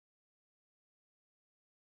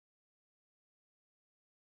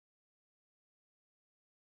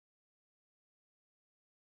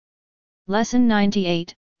Lesson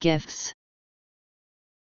 98, Gifts.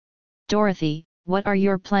 Dorothy, what are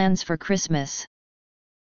your plans for Christmas?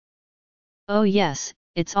 Oh yes,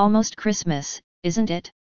 it's almost Christmas, isn't it?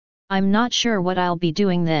 I'm not sure what I'll be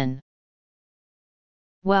doing then.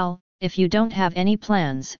 Well, if you don't have any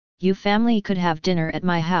plans, you family could have dinner at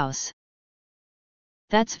my house.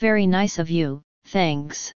 That's very nice of you,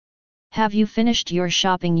 thanks. Have you finished your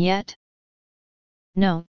shopping yet?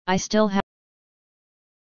 No, I still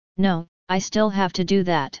have to do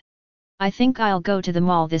that. I think I'll go to the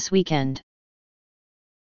mall this weekend.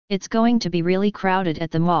 It's going to be really crowded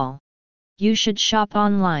at the mall. You should shop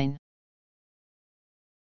online.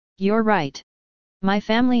 You're right. My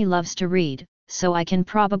family loves to read, so I can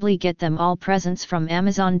probably get them all presents from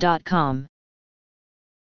Amazon.com.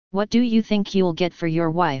 What do you think you'll get for your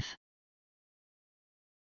wife?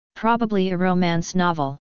 Probably a romance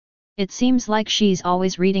novel. It seems like she's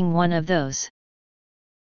always reading one of those.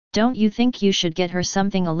 Don't you think you should get her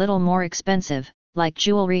something a little more expensive, like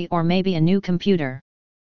jewelry or maybe a new computer?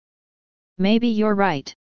 Maybe you're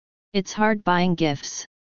right. It's hard buying gifts.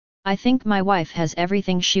 I think my wife has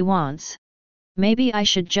everything she wants. Maybe I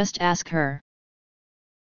should just ask her.